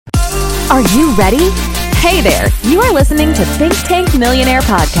Are you ready? Hey there, you are listening to Think Tank Millionaire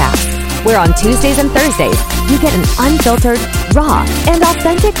Podcast, where on Tuesdays and Thursdays, you get an unfiltered, raw, and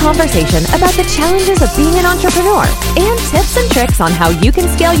authentic conversation about the challenges of being an entrepreneur and tips and tricks on how you can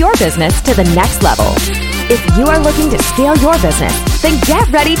scale your business to the next level. If you are looking to scale your business, then get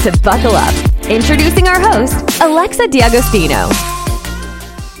ready to buckle up. Introducing our host, Alexa D'Agostino.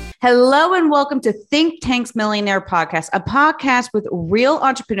 Hello and welcome to Think Tank's Millionaire Podcast, a podcast with real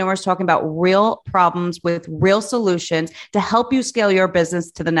entrepreneurs talking about real problems with real solutions to help you scale your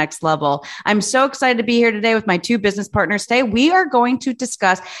business to the next level. I'm so excited to be here today with my two business partners. Today, we are going to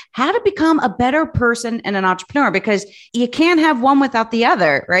discuss how to become a better person and an entrepreneur, because you can't have one without the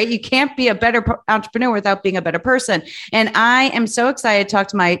other, right? You can't be a better entrepreneur without being a better person. And I am so excited to talk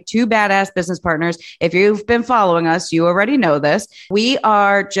to my two badass business partners. If you've been following us, you already know this. We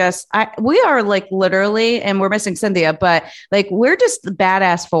are like literally, and we're missing Cynthia, but like, we're just the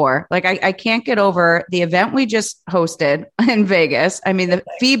badass four. Like, I can't get over the event we just hosted in Vegas. I mean, the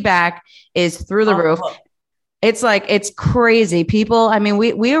feedback is through the roof. It's like, it's crazy. People, I mean,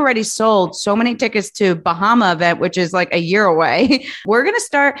 we already sold so many tickets to Bahama event, which is like a year away. We're going to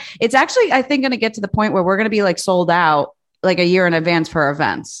start. It's actually, I think, going to get to the point where we're going to be like sold out like a year in advance for our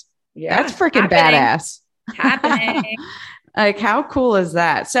events. Yeah. That's freaking badass. Happening. Like, how cool is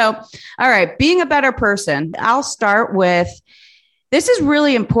that? So, all right, being a better person. I'll start with, this is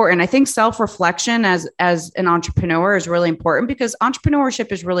really important. I think self-reflection as an entrepreneur is really important, because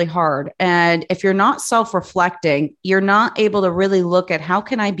entrepreneurship is really hard. And if you're not self-reflecting, you're not able to really look at, how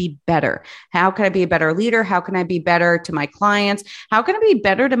can I be better? How can I be a better leader? How can I be better to my clients? How can I be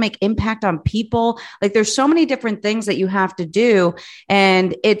better to make impact on people? Like, there's so many different things that you have to do.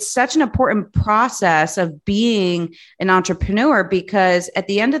 And it's such an important process of being an entrepreneur, because at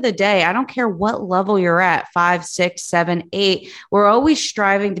the end of the day, I don't care what level you're at, 5, 6, 7, 8, we're always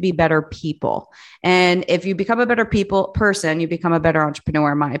striving to be better people. And if you become a better person, you become a better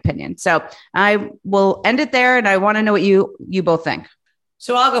entrepreneur, in my opinion. So I will end it there. And I want to know what you both think.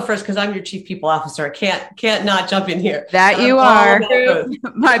 So I'll go first, because I'm your chief people officer. I can't not jump in here. That you are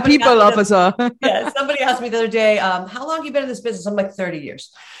my people officer. Yeah. Somebody asked me the other day, how long have you been in this business? I'm like 30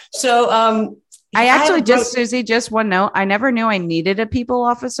 years. So, I actually Susie, just one note. I never knew I needed a people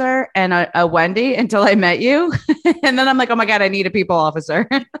officer and a Wendy until I met you. And then I'm like, oh my God, I need a people officer.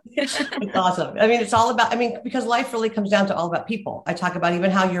 It's awesome. I mean, it's all about, because life really comes down to all about people. I talk about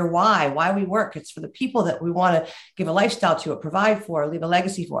even how why we work. It's for the people that we want to give a lifestyle to, provide for, leave a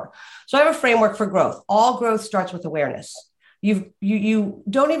legacy for. So I have a framework for growth. All growth starts with awareness. You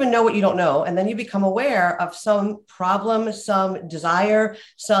don't even know what you don't know. And then you become aware of some problem, some desire,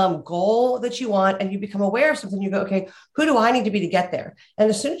 some goal that you want, and you become aware of something. You go, okay, who do I need to be to get there? And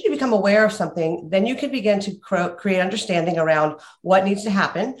as soon as you become aware of something, then you can begin to create understanding around what needs to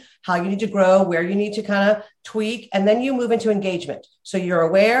happen, how you need to grow, where you need to kind of tweak, and then you move into engagement. So you're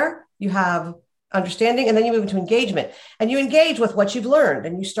aware, you have understanding, and then you move into engagement, and you engage with what you've learned,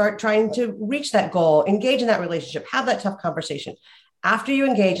 and you start trying to reach that goal, engage in that relationship, have that tough conversation. After you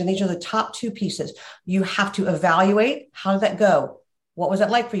engage, and these are the top two pieces, you have to evaluate, how did that go? What was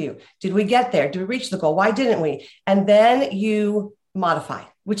that like for you? Did we get there? Did we reach the goal? Why didn't we? And then you modify,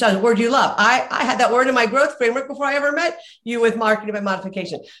 which is a word you love. I had that word in my growth framework before I ever met you, with marketing by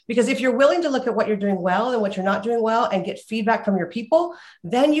modification. Because if you're willing to look at what you're doing well and what you're not doing well and get feedback from your people,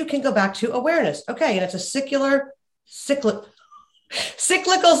 then you can go back to awareness. Okay. And it's a cyclical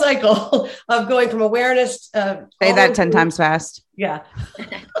cycle of going from awareness. Say that 10 times fast. Yeah.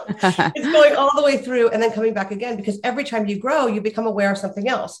 It's going all the way through and then coming back again, because every time you grow, you become aware of something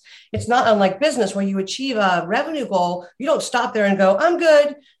else. It's not unlike business, where you achieve a revenue goal. You don't stop there and go, I'm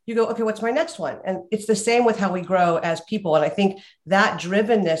good. You go, okay, what's my next one? And it's the same with how we grow as people. And I think that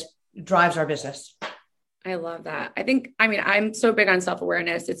drivenness drives our business. I love that. I'm so big on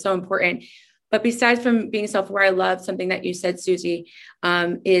self-awareness. It's so important. But besides from being self-aware, I love something that you said, Susie,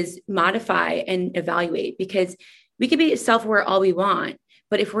 is modify and evaluate, because we can be self-aware all we want,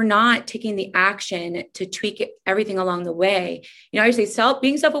 but if we're not taking the action to tweak everything along the way, I say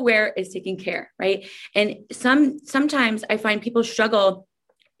being self-aware is taking care, right? And sometimes I find people struggle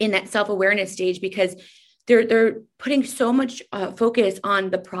in that self-awareness stage, because they're putting so much focus on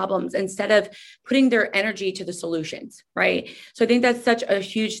the problems instead of putting their energy to the solutions, right? So I think that's such a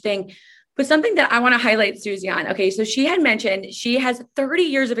huge thing. But something that I want to highlight Susie on. Okay. So she had mentioned she has 30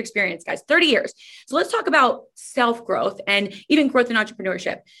 years of experience, guys, 30 years. So let's talk about self-growth and even growth in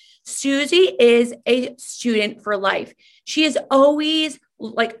entrepreneurship. Susie is a student for life. She is always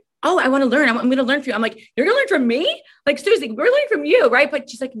like, oh, I want to learn. I'm going to learn from you. I'm like, you're going to learn from me? Like, Susie, we're learning from you, right? But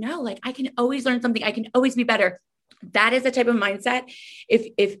she's like, no, like I can always learn something. I can always be better. That is the type of mindset.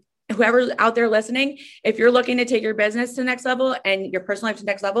 If whoever's out there listening, if you're looking to take your business to the next level and your personal life to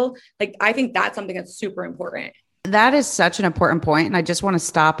the next level, like I think that's something that's super important. That is such an important point. And I just want to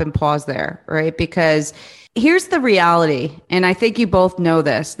stop and pause there, right? Because here's the reality. And I think you both know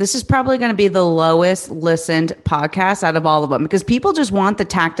this. This is probably going to be the lowest listened podcast out of all of them because people just want the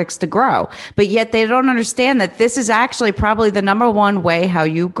tactics to grow, but yet they don't understand that this is actually probably the number one way how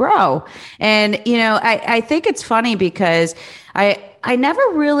you grow. And, I think it's funny because I never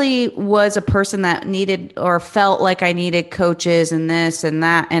really was a person that needed or felt like I needed coaches and this and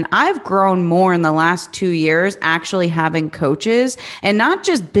that. And I've grown more in the last 2 years, actually having coaches, and not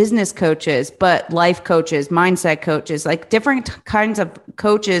just business coaches, but life coaches, mindset coaches, like different kinds of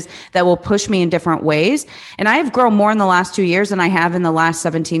coaches that will push me in different ways. And I've grown more in the last 2 years than I have in the last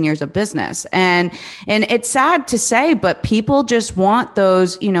 17 years of business. And it's sad to say, but people just want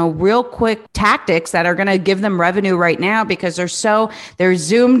those, real quick tactics that are going to give them revenue right now because they're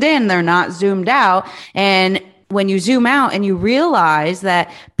zoomed in, they're not zoomed out. And when you zoom out and you realize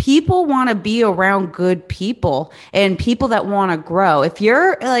that people want to be around good people and people that want to grow. If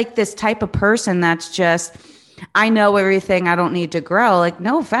you're like this type of person that's just, I know everything, I don't need to grow. Like,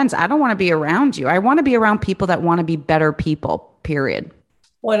 no offense, I don't want to be around you. I want to be around people that want to be better people, period.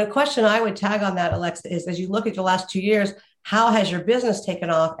 Well, and a question I would tag on that, Alexa, is as you look at your last 2 years, how has your business taken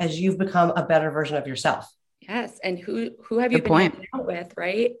off as you've become a better version of yourself? Yes. And who have you been hanging out with,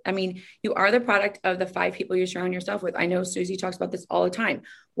 right? I mean, you are the product of the 5 people you surround yourself with. I know Susie talks about this all the time.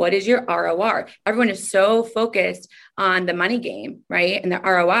 What is your ROR? Everyone is so focused on the money game, right? And the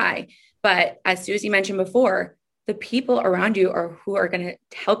ROI. But as Susie mentioned before, the people around you are who are going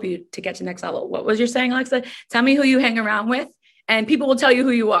to help you to get to the next level. What was you saying, Alexa? Tell me who you hang around with. And people will tell you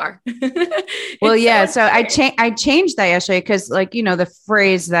who you are. Well, yeah. So I changed that yesterday because the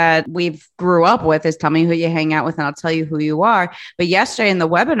phrase that we've grew up with is tell me who you hang out with and I'll tell you who you are. But yesterday in the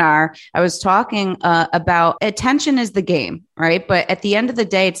webinar, I was talking about attention is the game, right? But at the end of the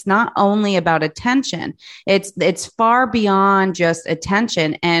day, it's not only about attention. It's far beyond just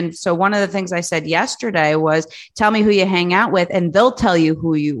attention. And so one of the things I said yesterday was tell me who you hang out with and they'll tell you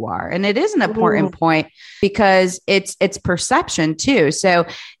who you are. And it is an important point because it's perception too. So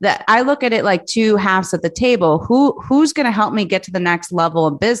that I look at it like two halves of the table. Who's going to help me get to the next level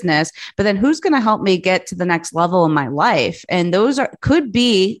of business, but then who's going to help me get to the next level in my life? And those could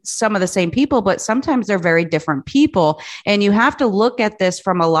be some of the same people, but sometimes they're very different people. And you have to look at this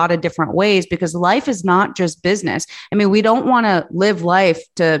from a lot of different ways because life is not just business. I mean, we don't want to live life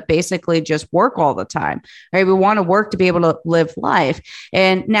to basically just work all the time, right? We want to work to be able to live life.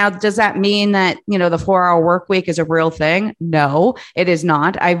 And now, does that mean that, the 4-hour work week is a real thing? No, it is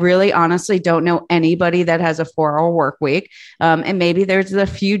not. I really honestly don't know anybody that has a 4-hour work week. And maybe there's a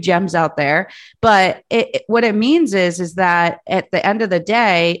few gems out there, but what it means is that at the end of the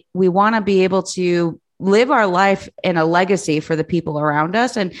day, we want to be able to live our life in a legacy for the people around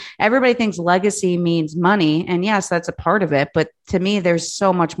us. And everybody thinks legacy means money. And yes, that's a part of it. But to me, there's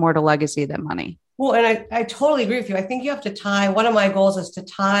so much more to legacy than money. Well, and I totally agree with you. I think you have to tie, one of my goals is to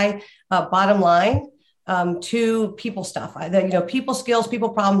tie bottom line to people stuff. People skills, people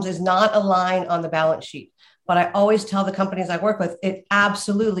problems is not a line on the balance sheet. But I always tell the companies I work with, it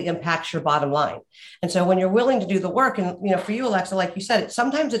absolutely impacts your bottom line. And so when you're willing to do the work, and for you, Alexa, like you said,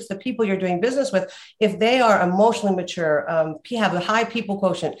 sometimes it's the people you're doing business with. If they are emotionally mature, have a high people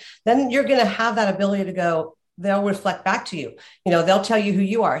quotient, then you're going to have that ability to go. They'll reflect back to you. They'll tell you who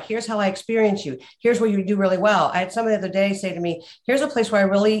you are. Here's how I experience you. Here's where you do really well. I had somebody the other day say to me, here's a place where I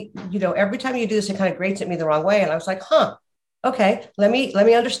really, every time you do this, it kind of grates at me the wrong way. And I was like, okay, let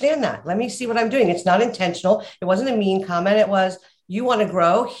me understand that. Let me see what I'm doing. It's not intentional. It wasn't a mean comment. It was, you want to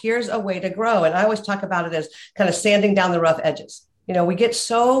grow. Here's a way to grow. And I always talk about it as kind of sanding down the rough edges. We get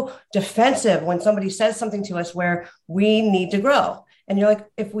so defensive when somebody says something to us where we need to grow. And you're like,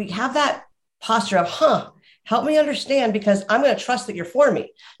 if we have that posture of, help me understand because I'm going to trust that you're for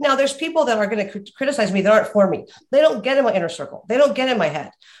me. Now, there's people that are going to criticize me that aren't for me. They don't get in my inner circle. They don't get in my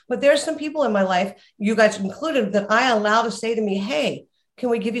head. But there's some people in my life, you guys included, that I allow to say to me, hey, can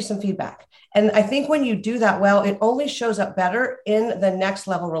we give you some feedback? And I think when you do that well, it only shows up better in the next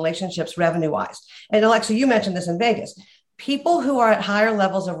level relationships revenue-wise. And Alexa, you mentioned this in Vegas. People who are at higher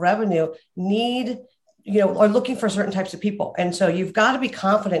levels of revenue are looking for certain types of people. And so you've got to be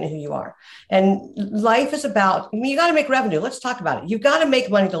confident in who you are. And life is about, you got to make revenue. Let's talk about it. You've got to make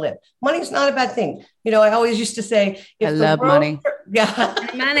money to live. Money is not a bad thing. I always used to say, I love money. Yeah.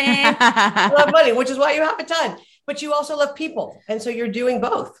 Money. I love money, which is why you have a ton, but you also love people. And so you're doing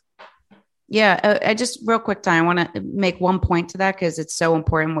both. Yeah, I just real quick, Ty, I want to make one point to that because it's so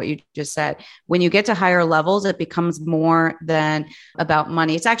important what you just said. When you get to higher levels, it becomes more than about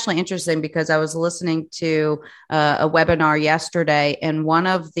money. It's actually interesting because I was listening to a webinar yesterday, and one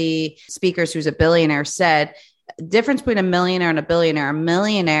of the speakers who's a billionaire said, difference between a millionaire and a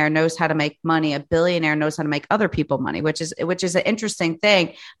millionaire knows how to make money. A billionaire knows how to make other people money, which is an interesting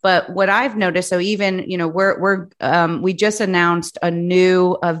thing. But what I've noticed, so even, we just announced a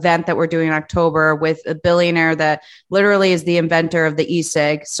new event that we're doing in October with a billionaire that literally is the inventor of the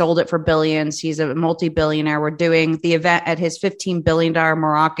e-cig, sold it for billions. He's a multi-billionaire. We're doing the event at his $15 billion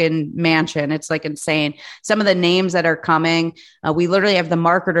Moroccan mansion. It's like insane. Some of the names that are coming, we literally have the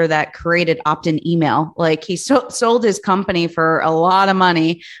marketer that created opt-in email. Like he sold his company for a lot of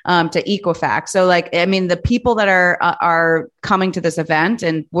money to Equifax. So the people that are coming to this event,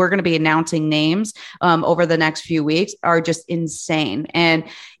 and we're going to be announcing names over the next few weeks, are just insane. And,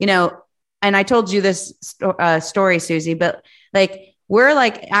 and I told you this story, Susie, but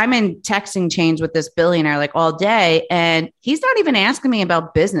I'm in texting chains with this billionaire all day, and he's not even asking me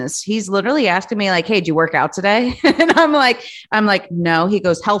about business. He's literally asking me hey, do you work out today? And I'm like, no. He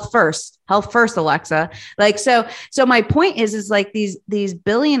goes, health first, Alexa. So my point is these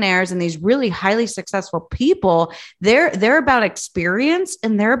billionaires and these really highly successful people, they're about experience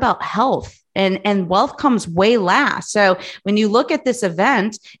and they're about health. And wealth comes way last. So when you look at this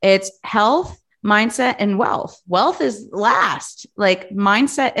event, it's health, mindset, and wealth. Wealth is last.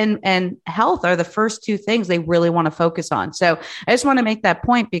 Mindset and health are the first two things they really want to focus on. So I just want to make that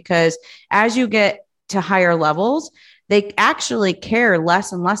point because as you get to higher levels, they actually care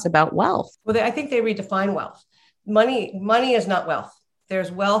less and less about wealth. Well, I think they redefine wealth. Money is not wealth. There's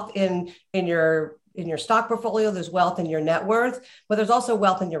wealth in your stock portfolio, there's wealth in your net worth, but there's also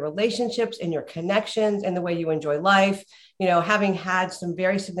wealth in your relationships, in your connections, in the way you enjoy life. Having had some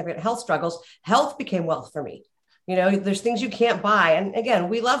very significant health struggles, health became wealth for me. There's things you can't buy. And again,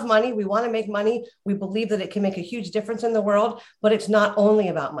 we love money. We want to make money. We believe that it can make a huge difference in the world, but it's not only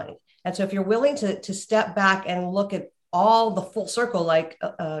about money. And so if you're willing to step back and look at all the full circle, like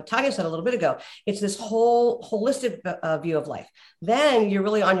Tanya said a little bit ago, it's this whole holistic view of life, then you're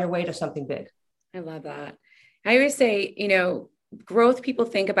really on your way to something big. I love that. I always say, growth, people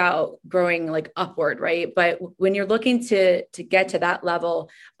think about growing upward, right? But when you're looking to get to that level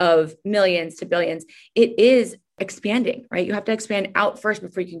of millions to billions, it is expanding, right? You have to expand out first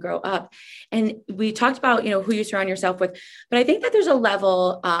before you can grow up. And we talked about, who you surround yourself with, but I think that there's a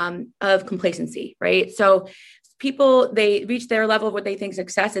level of complacency, right? So people, they reach their level of what they think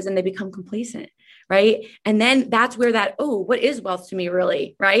success is and they become complacent. Right. And then that's where what is wealth to me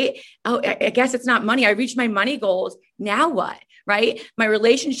really? Right. Oh, I guess it's not money. I reached my money goals. Now what? Right. My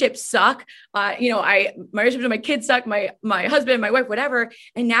relationships suck. My relationship with my kids suck, my husband, my wife, whatever.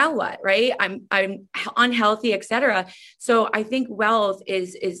 And now what? Right. I'm unhealthy, etc. So I think wealth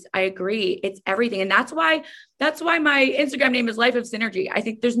is, I agree. It's everything. And that's why my Instagram name is Life of Synergy. I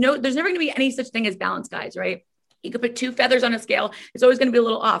think there's never going to be any such thing as balance, guys. Right. You could put two feathers on a scale. It's always going to be a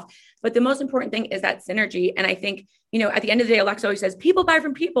little off. But the most important thing is that synergy. And I think, at the end of the day, Alexa always says, people buy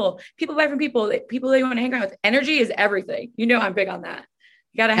from people they want to hang around with. Energy is everything. I'm big on that.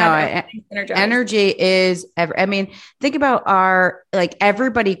 You got to have energy is think about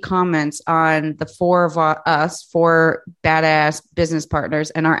everybody comments on the four badass business partners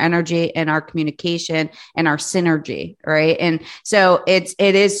and our energy and our communication and our synergy. Right. And so it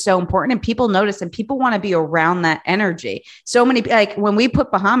is so important and people notice and people want to be around that energy. So many, when we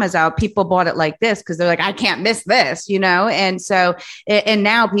put Bahamas out, people bought it like this because they're like, I can't miss this, And so, and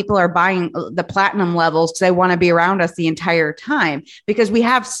now people are buying the platinum levels because they want to be around us the entire time because we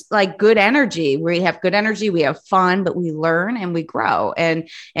have good energy. We have good energy. We have fun, but we learn and we grow. And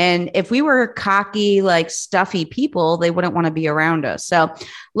if we were cocky, stuffy people, they wouldn't want to be around us. So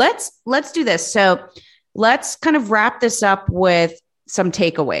let's do this. So let's kind of wrap this up with some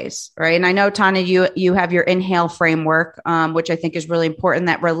takeaways, right? And I know, Tanya, you have your Inhale framework, which I think is really important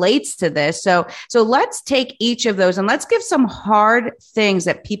that relates to this. So let's take each of those and let's give some hard things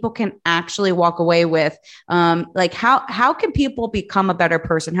that people can actually walk away with. How can people become a better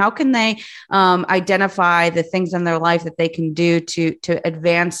person? How can they identify the things in their life that they can do to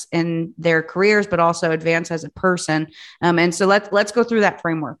advance in their careers, but also advance as a person? And so let's go through that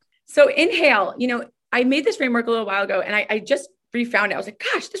framework. So Inhale, I made this framework a little while ago and I just refound it. I was like,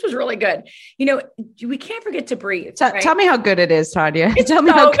 gosh, this was really good. We can't forget to breathe. Right? Tell me how good it is, Tanya. It's tell me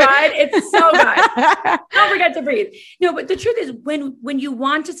so good. It's so good. Don't forget to breathe. No, but the truth is when you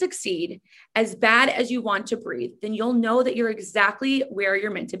want to succeed as bad as you want to breathe, then you'll know that you're exactly where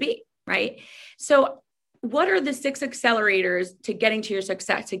you're meant to be. Right. So what are the 6 accelerators to getting to your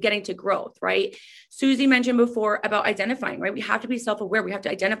success, to getting to growth, right? Susie mentioned before about identifying, right? We have to be self-aware. We have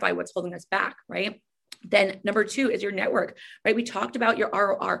to identify what's holding us back, right? Then number 2 is your network, right? We talked about your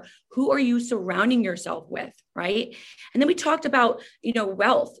ROR. Who are you surrounding yourself with, right? And then we talked about,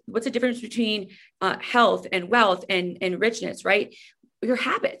 wealth. What's the difference between health and wealth and richness, right? Your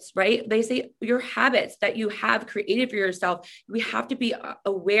habits, right? They say your habits that you have created for yourself. We have to be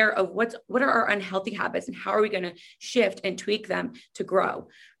aware of what are our unhealthy habits and how are we going to shift and tweak them to grow,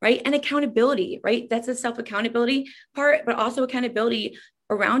 right? And accountability, right? That's the self-accountability part, but also accountability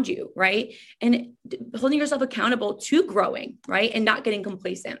around you, right? And holding yourself accountable to growing, right? And not getting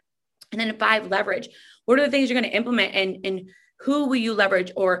complacent. And then 5, leverage. What are the things you're going to implement and who will you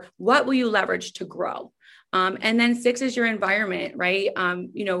leverage or what will you leverage to grow? And then 6 is your environment, right?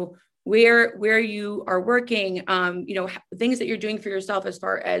 Where you are working, things that you're doing for yourself as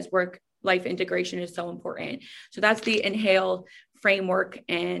far as work-life integration is so important. So that's the Inhale framework.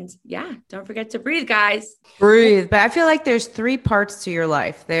 And yeah, don't forget to breathe, guys. Breathe. But I feel like there's 3 parts to your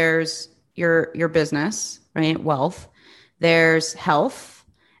life. There's your business, right? Wealth. There's health.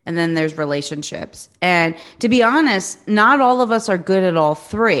 And then there's relationships. And to be honest, not all of us are good at all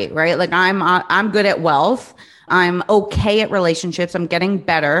 3, right? Like I'm good at wealth. I'm okay at relationships. I'm getting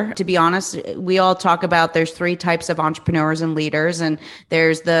better. To be honest, we all talk about there's 3 types of entrepreneurs and leaders, and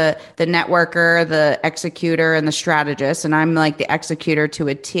there's the networker, the executor, and the strategist. And I'm like the executor to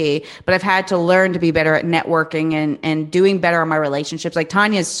a T, but I've had to learn to be better at networking and doing better on my relationships. Like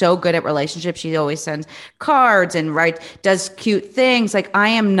Tanya is so good at relationships. She always sends cards and does cute things. Like I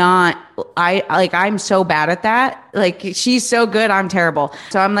am not, I'm so bad at that. Like she's so good. I'm terrible.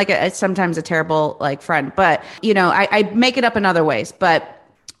 So I'm like sometimes a terrible friend, but I make it up in other ways, but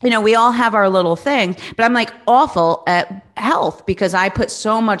we all have our little things, but I'm like awful at health because I put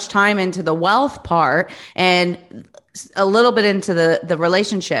so much time into the wealth part and a little bit into the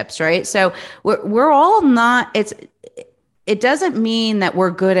relationships. Right. So we're all not, it doesn't mean that we're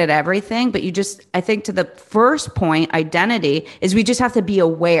good at everything, but I think to the first point, identity, is we just have to be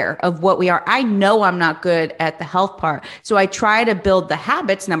aware of what we are. I know I'm not good at the health part. So I try to build the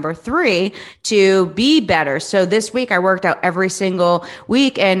habits, number 3, to be better. So this week I worked out every single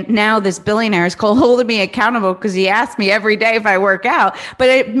week. And now this billionaire is holding me accountable because he asks me every day if I work out, but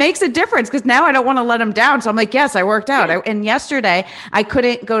it makes a difference because now I don't want to let him down. So I'm like, yes, I worked out. And yesterday I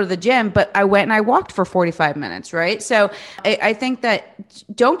couldn't go to the gym, but I went and I walked for 45 minutes. Right. So I think that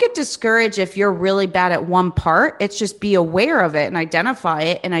don't get discouraged if you're really bad at one part. It's just be aware of it and identify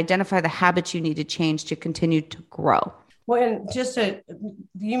it and identify the habits you need to change to continue to grow. Well, and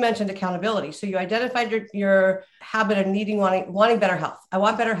you mentioned accountability. So you identified your habit of wanting better health. I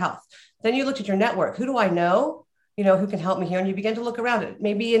want better health. Then you looked at your network. Who do I know? Who can help me here? And you begin to look around it,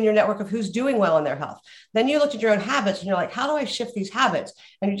 maybe in your network of who's doing well in their health. Then you looked at your own habits and you're like, how do I shift these habits?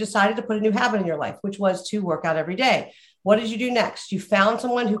 And you decided to put a new habit in your life, which was to work out every day. What did you do next? You found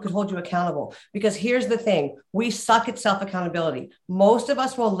someone who could hold you accountable, because here's the thing. We suck at self-accountability. Most of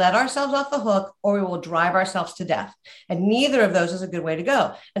us will let ourselves off the hook or we will drive ourselves to death. And neither of those is a good way to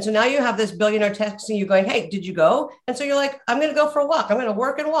go. And so now you have this billionaire texting you going, hey, did you go? And so you're like, I'm going to go for a walk. I'm going to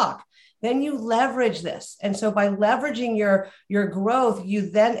work and walk. Then you leverage this. And so by leveraging your growth, you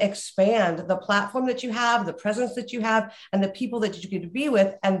then expand the platform that you have, the presence that you have, and the people that you get to be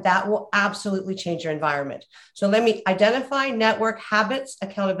with. And that will absolutely change your environment. So let me identify, network, habits,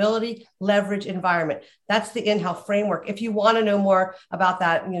 accountability, leverage, environment. That's the Inhale framework. If you want to know more about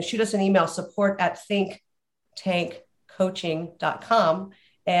that, shoot us an email, support@thinktankcoaching.com.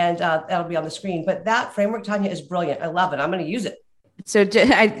 And that'll be on the screen. But that framework, Tanya, is brilliant. I love it. I'm going to use it. So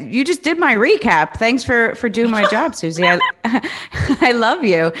you just did my recap. Thanks for doing my job, Susie. I love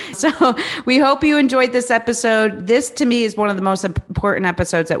you. So we hope you enjoyed this episode. This, to me, is one of the most important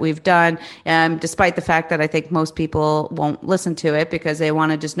episodes that we've done, despite the fact that I think most people won't listen to it because they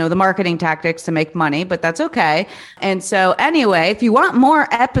want to just know the marketing tactics to make money, but that's okay. And so anyway, if you want more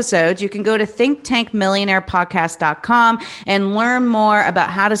episodes, you can go to thinktankmillionairepodcast.com and learn more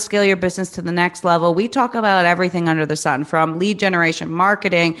about how to scale your business to the next level. We talk about everything under the sun, from lead generation,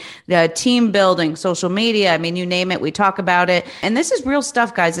 marketing, the team building, social media. I mean, you name it, we talk about it. And this is real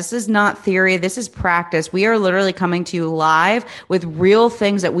stuff, guys. This is not theory. This is practice. We are literally coming to you live with real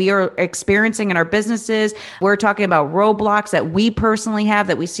things that we are experiencing in our businesses. We're talking about roadblocks that we personally have,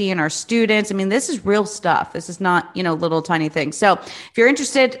 that we see in our students. I mean, this is real stuff. This is not, little tiny things. So if you're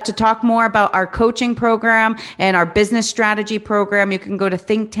interested to talk more about our coaching program and our business strategy program, you can go to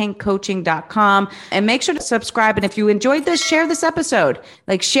thinktankcoaching.com and make sure to subscribe. And if you enjoyed this, share this episode episode.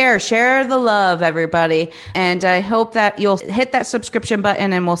 Like share the love, everybody. And I hope that you'll hit that subscription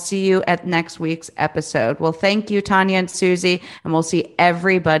button, and we'll see you at next week's episode. Well, thank you, Tanya and Susie, and we'll see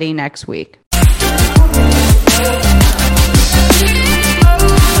everybody next week.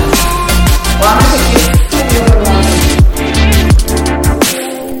 Well, I'm going to